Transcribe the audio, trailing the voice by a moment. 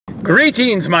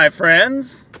Greetings, my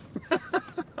friends.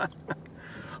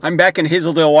 I'm back in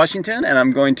Hazel Dell, Washington, and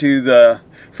I'm going to the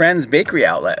Franz Bakery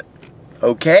outlet.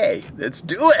 Okay, let's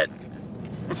do it.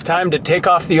 It's time to take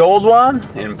off the old one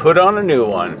and put on a new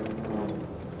one.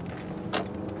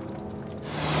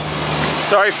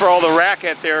 Sorry for all the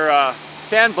racket. They're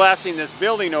sandblasting this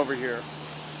building over here.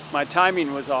 My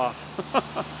timing was off.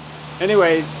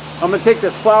 Anyway, I'm gonna take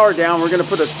this flower down. We're gonna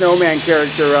put a snowman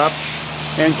character up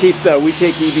and keep we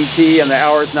take EBT and the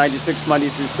hours 96 Monday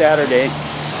through Saturday.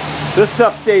 This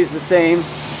stuff stays the same.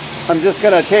 I'm just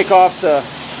gonna take off the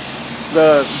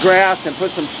grass and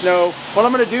put some snow. What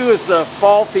I'm gonna do is the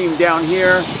fall theme down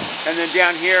here, and then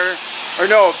down here, or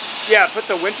no, yeah, put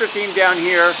the winter theme down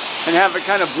here and have it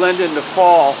kind of blend into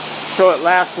fall so it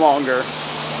lasts longer.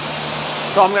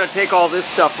 So I'm gonna take all this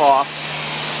stuff off.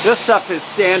 This stuff is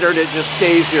standard, it just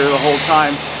stays here the whole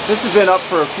time. This has been up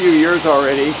for a few years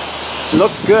already. It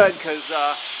looks good because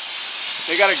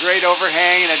they got a great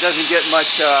overhang and it doesn't get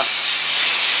much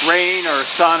rain or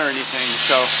sun or anything.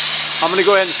 So I'm going to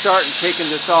go ahead and start taking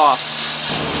this off.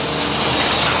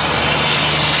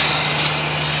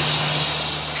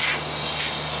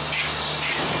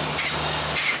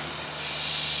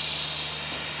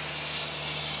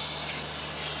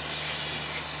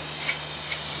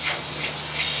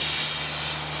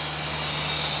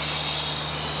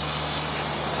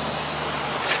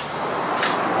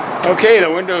 Okay,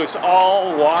 the window's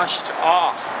all washed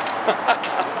off.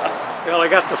 Well, I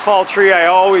got the fall tree I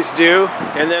always do,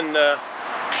 and then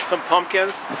some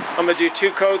pumpkins. I'm gonna do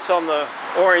 2 coats on the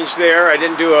orange there. I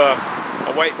didn't do a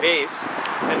white base.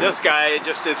 And this guy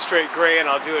just did straight gray, and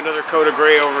I'll do another coat of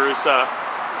gray over his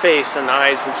face and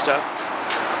eyes and stuff.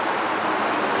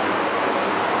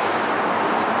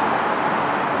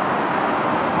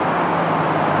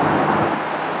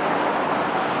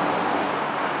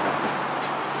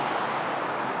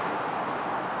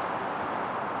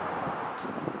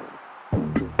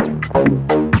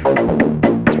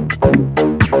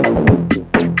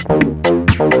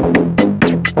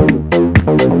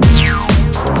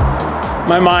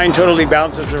 My mind totally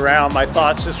bounces around. My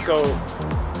thoughts just go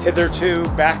hitherto,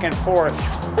 back and forth.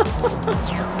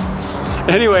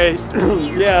 Anyway,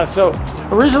 yeah, so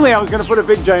originally I was going to put a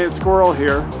big giant squirrel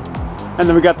here, and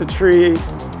then we got the tree,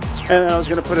 and then I was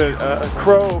going to put a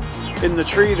crow in the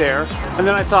tree there, and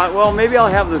then I thought, well, maybe I'll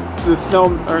have the snow,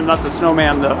 or not the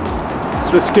snowman,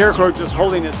 the scarecrow just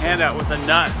holding his hand out with a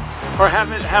nut, or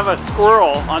have a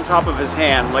squirrel on top of his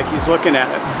hand like he's looking at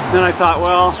it. And then I thought,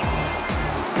 well,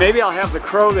 maybe I'll have the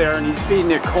crow there and he's feeding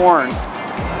it corn.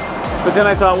 But then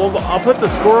I thought, well, I'll put the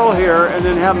squirrel here and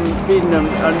then have him feeding him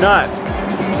a nut.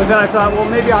 But then I thought, well,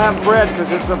 maybe I'll have bread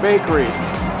because it's a bakery.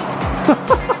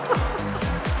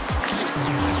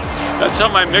 That's how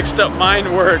my mixed up mind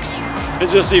works. It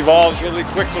just evolves really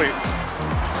quickly.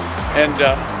 And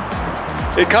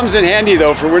it comes in handy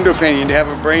though for window painting to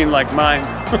have a brain like mine.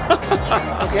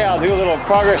 Okay, I'll do a little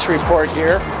progress report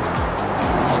here.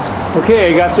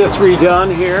 Okay, I got this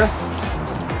redone here,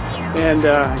 and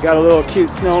I got a little cute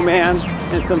snowman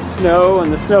and some snow,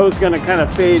 and the snow is going to kind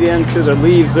of fade into the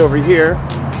leaves over here.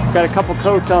 Got a couple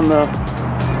coats on the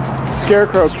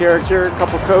scarecrow character, a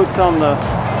couple coats on the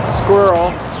squirrel,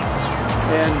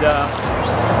 and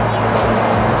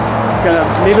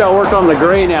maybe I'll work on the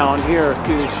gray now in here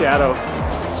through the shadow.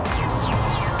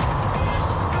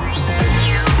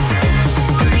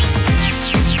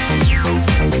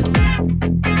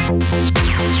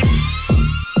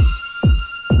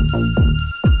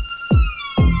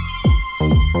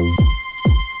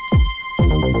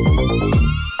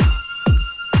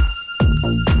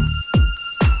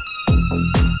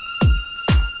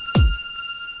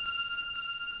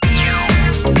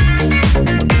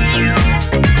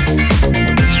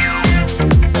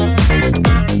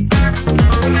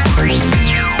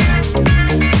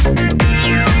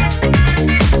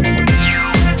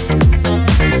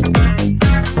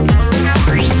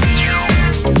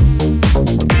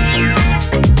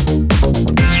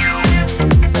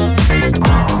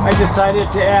 Decided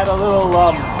to add a little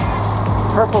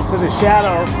purple to the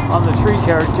shadow on the tree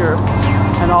character,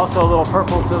 and also a little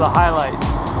purple to the highlight.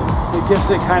 It gives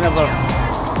it kind of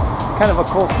a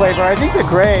cool flavor. I think the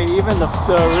gray, even the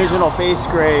original base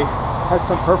gray, has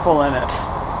some purple in it.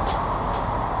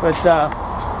 But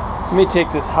let me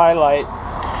take this highlight.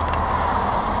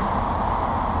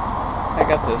 I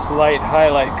got this light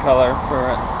highlight color for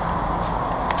it.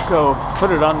 Let's go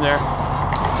put it on there.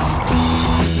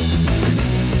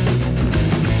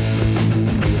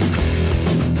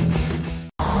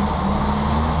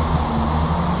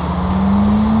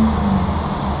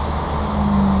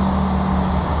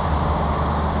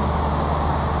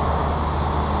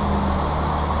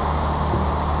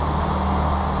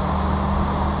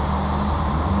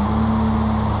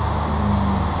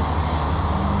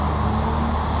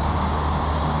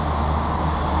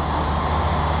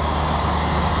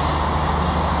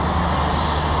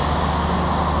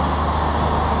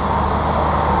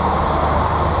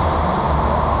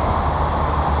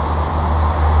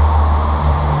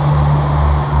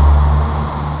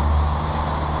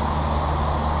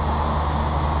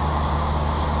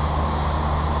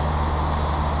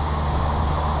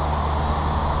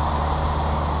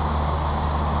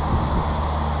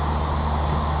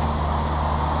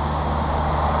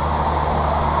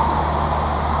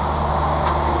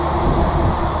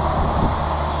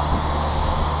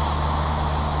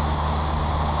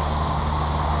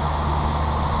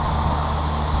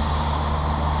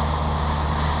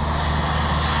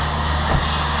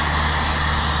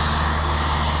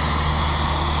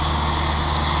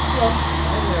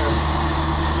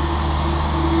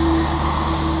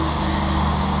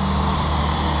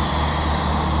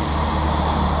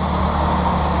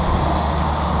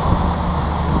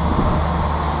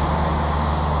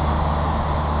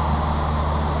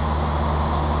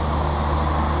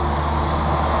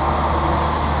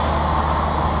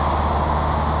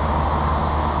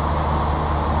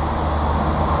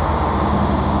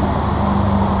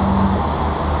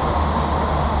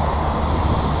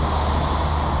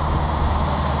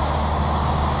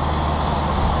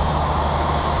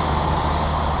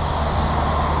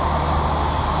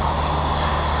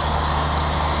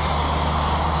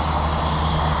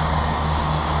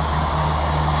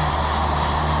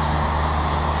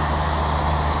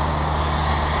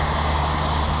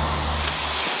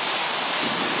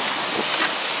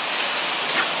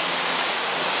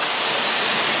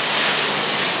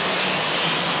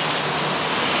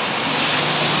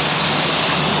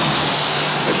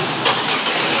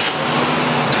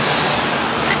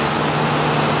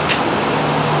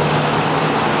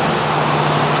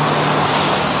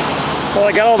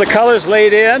 I got all the colors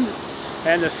laid in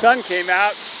and the sun came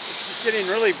out. It's getting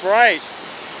really bright.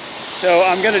 So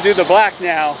I'm going to do the black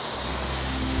now.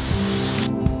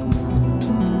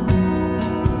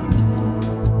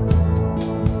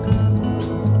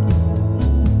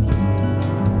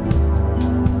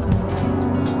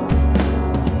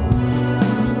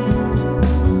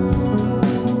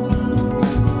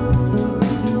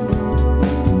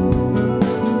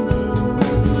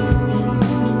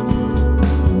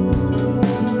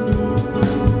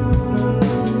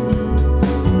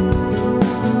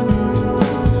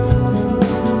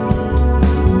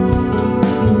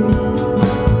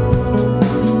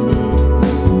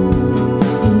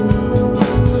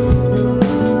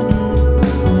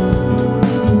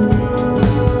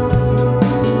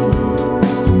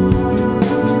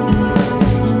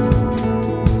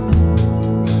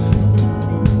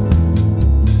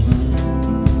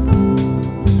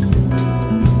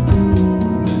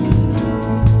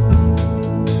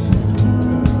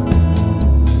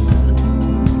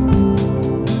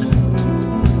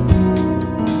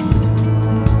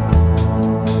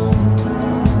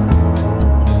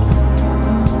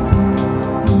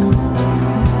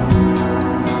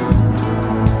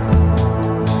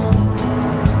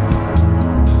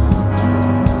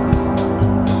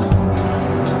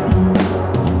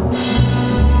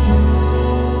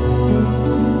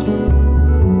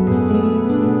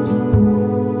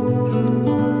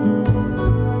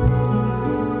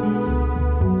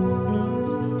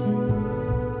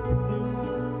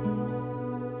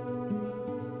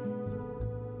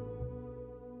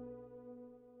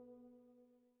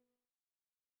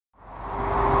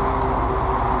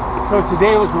 So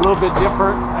today was a little bit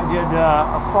different. I did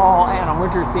a fall and a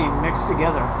winter theme mixed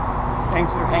together.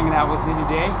 Thanks for hanging out with me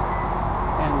today.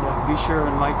 And be sure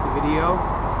and like the video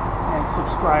and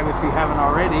subscribe if you haven't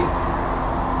already.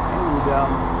 And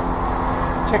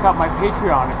check out my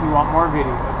Patreon if you want more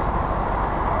videos.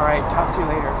 All right, talk to you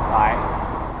later. Bye.